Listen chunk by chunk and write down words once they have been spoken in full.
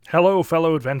Hello,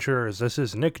 fellow adventurers. This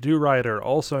is Nick Dewrider,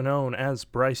 also known as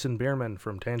Bryson Bierman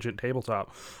from Tangent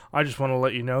Tabletop. I just want to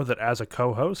let you know that as a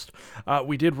co-host,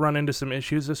 we did run into some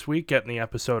issues this week getting the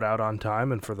episode out on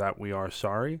time, and for that we are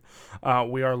sorry.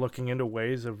 We are looking into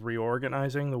ways of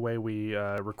reorganizing the way we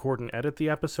record and edit the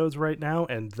episodes right now,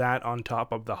 and that on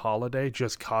top of the holiday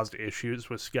just caused issues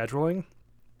with scheduling.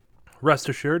 Rest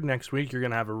assured, next week you're going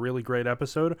to have a really great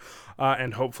episode,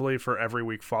 and hopefully for every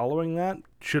week following that,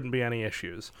 shouldn't be any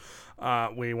issues.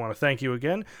 We want to thank you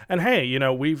again. And hey,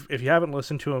 if you haven't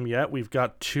listened to them yet, we've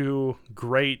got two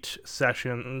great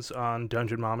sessions on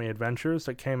Dungeon Mommy Adventures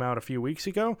that came out a few weeks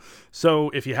ago. So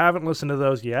if you haven't listened to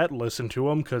those yet, listen to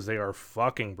them because they are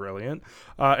fucking brilliant.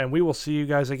 And we will see you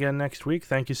guys again next week.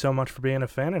 Thank you so much for being a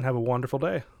fan and have a wonderful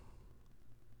day.